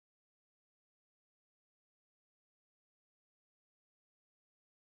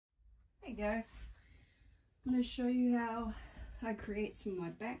Hey guys, I'm going to show you how I create some of my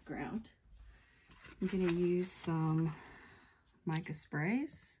background. I'm going to use some mica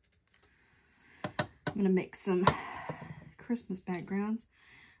sprays. I'm going to make some Christmas backgrounds.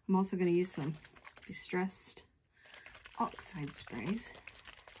 I'm also going to use some distressed Oxide sprays.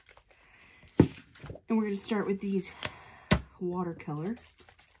 And we're going to start with these watercolor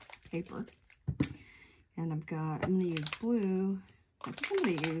paper. And I'm going to use blue. I think I'm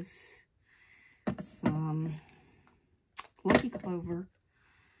going to use some Lucky Clover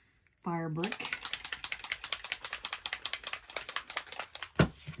fire brick.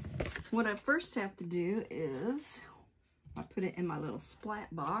 What I first have to do is I put it in my little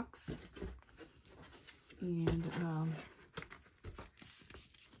splat box, and I'll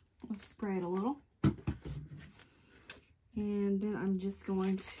spray it a little, and then I'm just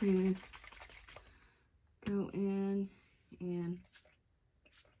going to go in and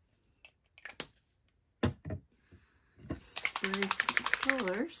spray some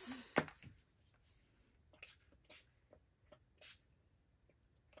colors.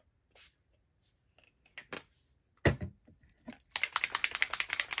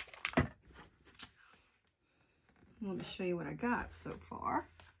 Let me show you what I got so far.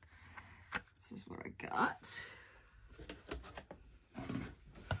 This is what I got.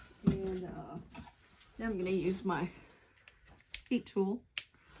 And now I'm going to use my heat tool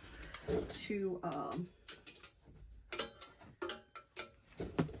to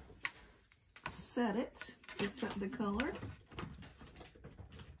set it, to set the color.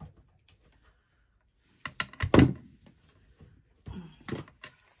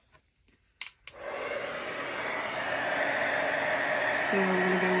 So I'm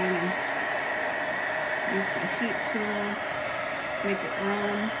going to go in and use my heat tool, make it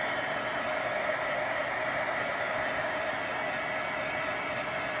run.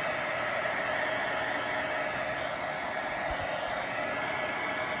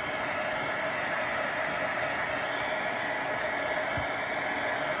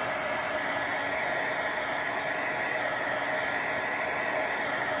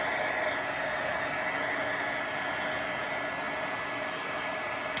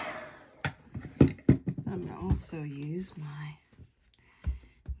 Also use I'll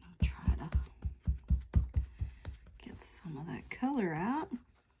try to get some of that color out.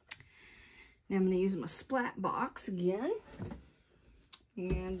 Now I'm going to use my splat box again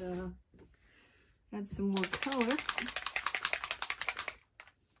and add some more color.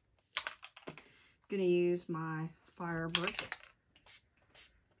 I'm going to use my fire brick.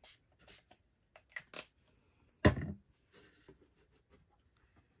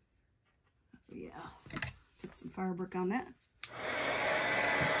 Yeah. Put some fire brick on that.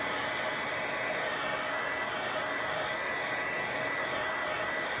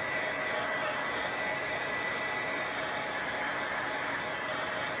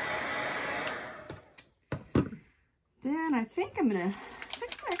 Then I think I'm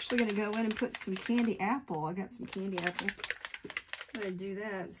actually gonna go in and put some candy apple. I got some candy apple. I'm gonna do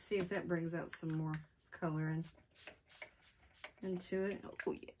that and see if that brings out some more color into it.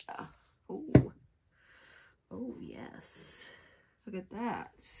 Oh yeah. Oh. Oh, yes. Look at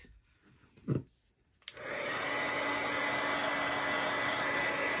that.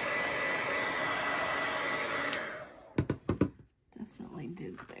 Definitely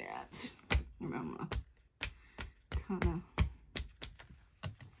did that. I'm gonna kind of...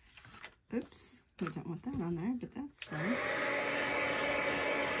 Oops. I don't want that on there, but that's fine.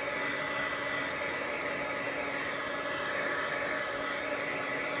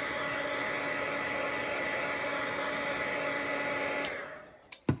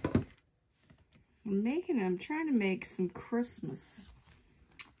 I'm trying to make some Christmas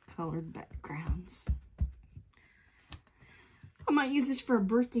colored backgrounds. I might use this for a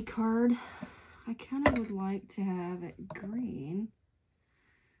birthday card. I kind of would like to have it green.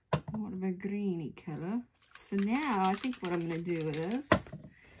 More of a greeny color. So now I think what I'm going to do is,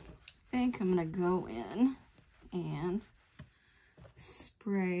 I think I'm going to go in and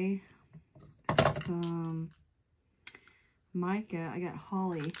spray some mica. I got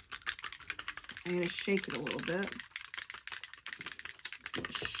holly. I'm going to shake it a little bit.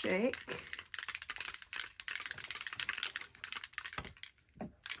 Shake.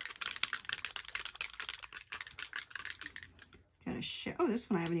 Gotta shake. Oh, this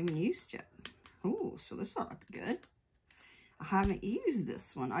one I haven't even used yet. Oh, so this ought to look good. I haven't used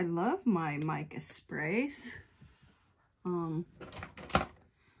this one. I love my mica sprays. They're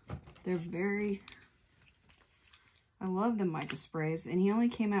very... I love the mica sprays, and he only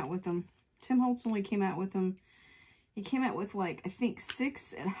came out with them. Tim Holtz only came out with them He came out with like, I think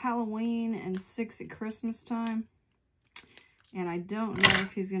 6 at Halloween and 6 at Christmas time. And I don't know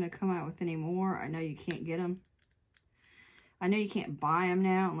if he's going to come out with any more. I know you can't get them. I know you can't buy them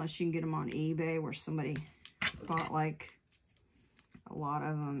now unless you can get them on eBay where somebody bought like a lot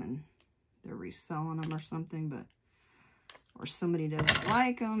of them and they're reselling them or something. But or somebody doesn't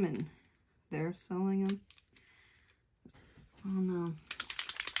like them and they're selling them. Oh no.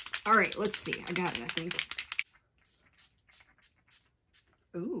 All right, let's see. I got it, I think.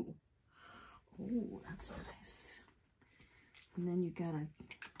 Ooh. Ooh, that's nice. And then you gotta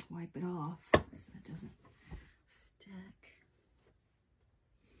wipe it off so it doesn't stick.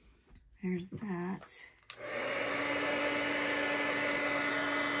 There's that.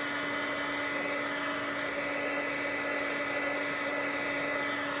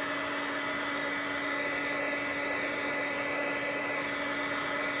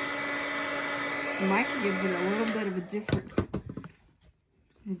 Mica gives it a little bit of a different,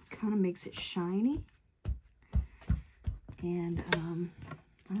 it kind of makes it shiny. And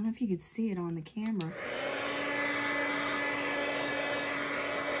I don't know if you could see it on the camera.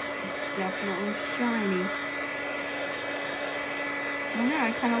 It's definitely shiny. I don't know,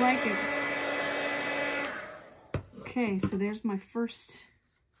 I kind of like it. Okay, so there's my first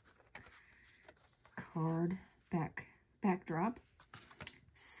card backdrop.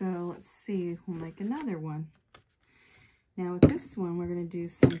 So let's see, we'll make another one. Now with this one, we're going to do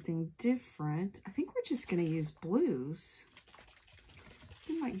something different. I think we're just going to use blues.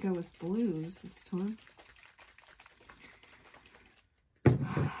 We might go with blues this time.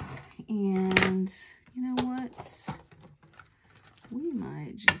 And you know what? We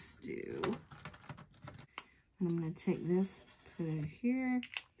might just do, I'm going to take this, put it here.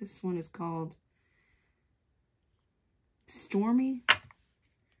 This one is called Stormy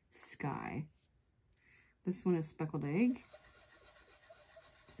Sky. This one is Speckled Egg.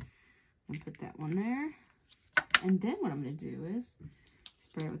 I'll put that one there. And then what I'm going to do is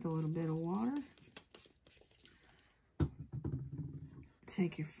spray it with a little bit of water.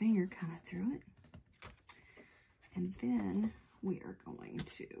 Take your finger kind of through it. And then we are going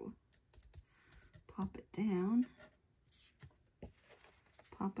to pop it down.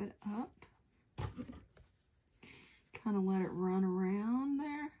 Pop it up. Kind of let it run around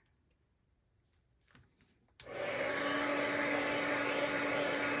there.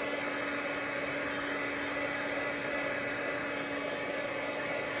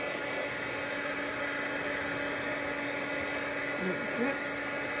 Let it drip.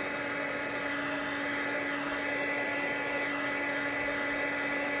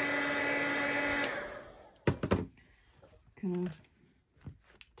 Gonna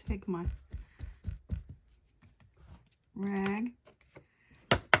take my rag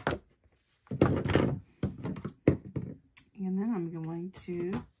and then I'm going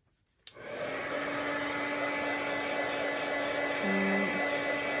to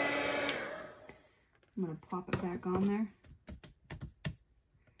pop it back on there.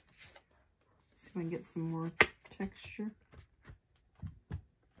 See if I can get some more texture.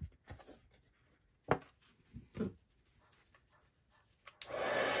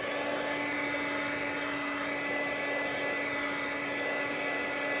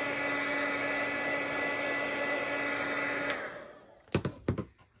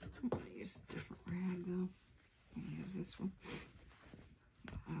 This one.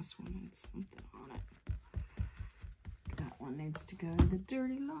 The last one had something on it. That one needs to go in the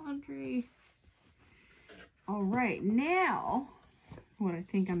dirty laundry. All right, now what I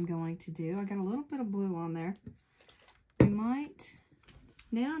think I'm going to do, I got a little bit of blue on there.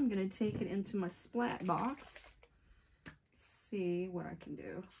 Now I'm going to take it into my splat box. See what I can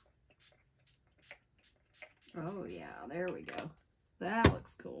do. Oh yeah, there we go. That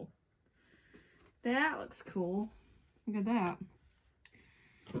looks cool. That looks cool. Look at that.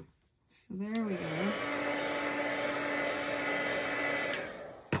 So there we go.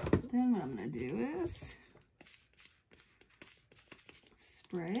 Then what I'm going to do is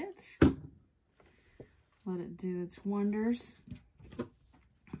spray it. Let it do its wonders.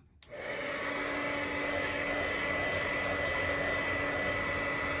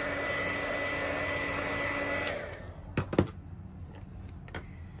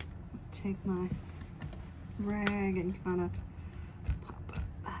 Take my rag and kind of pop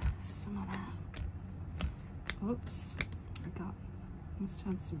up some of that. Oops, must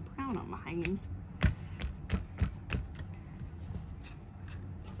have had some brown on my hangings.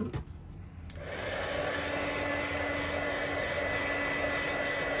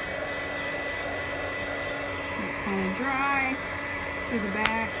 Kind of dry through the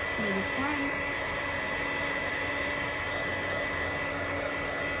back, through the front.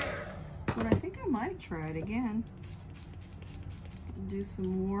 might try it again. Do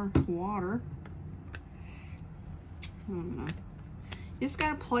some more water. I don't know. You just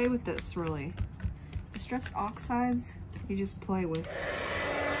gotta play with this, really. Distressed oxides, you just play with.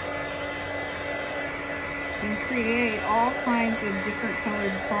 And create all kinds of different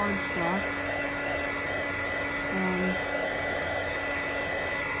colored card stuff.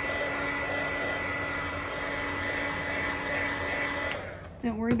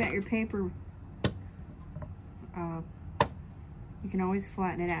 Don't worry about your paper. You can always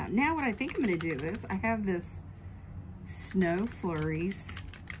flatten it out. Now what I think I'm going to do is, I have this Snow Flurries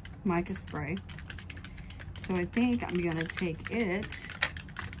mica spray. So I think I'm going to take it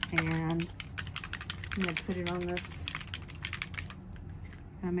and I'm going to put it on this.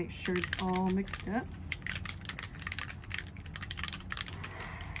 Gotta make sure it's all mixed up.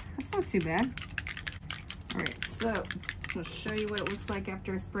 That's not too bad. Alright, so I'll show you what it looks like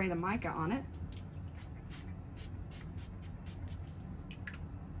after I spray the mica on it.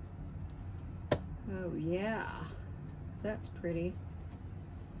 Oh yeah, that's pretty.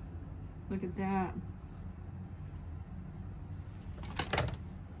 Look at that.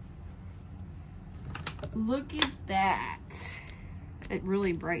 Look at that. It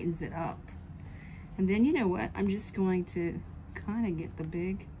really brightens it up. And then you know what? I'm just going to kind of get the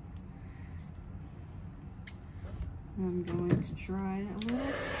big. I'm going to dry it a little.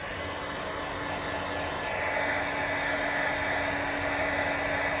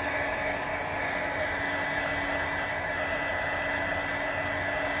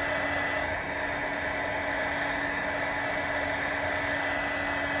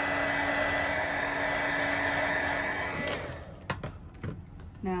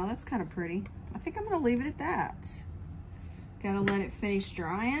 Now that's kind of pretty. I think I'm going to leave it at that. Got to let it finish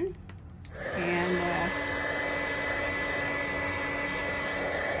drying. And yeah.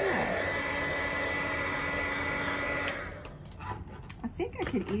 I think I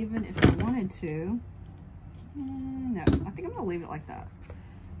could even, if I wanted to, no, I think I'm going to leave it like that.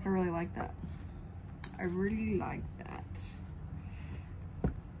 I really like that. I really like that.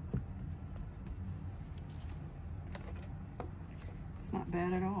 It's not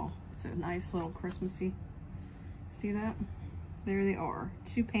bad at all. It's a nice little Christmassy. See that? There they are.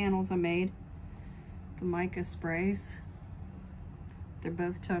 2 panels I made. The mica sprays. They're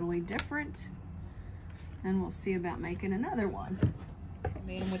both totally different. And we'll see about making another one. I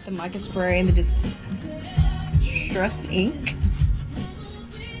made them with the mica spray and the distressed ink.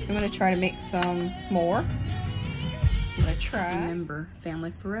 I'm going to try to make some more. I'm going to try. Remember,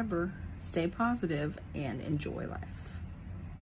 family forever. Stay positive and enjoy life.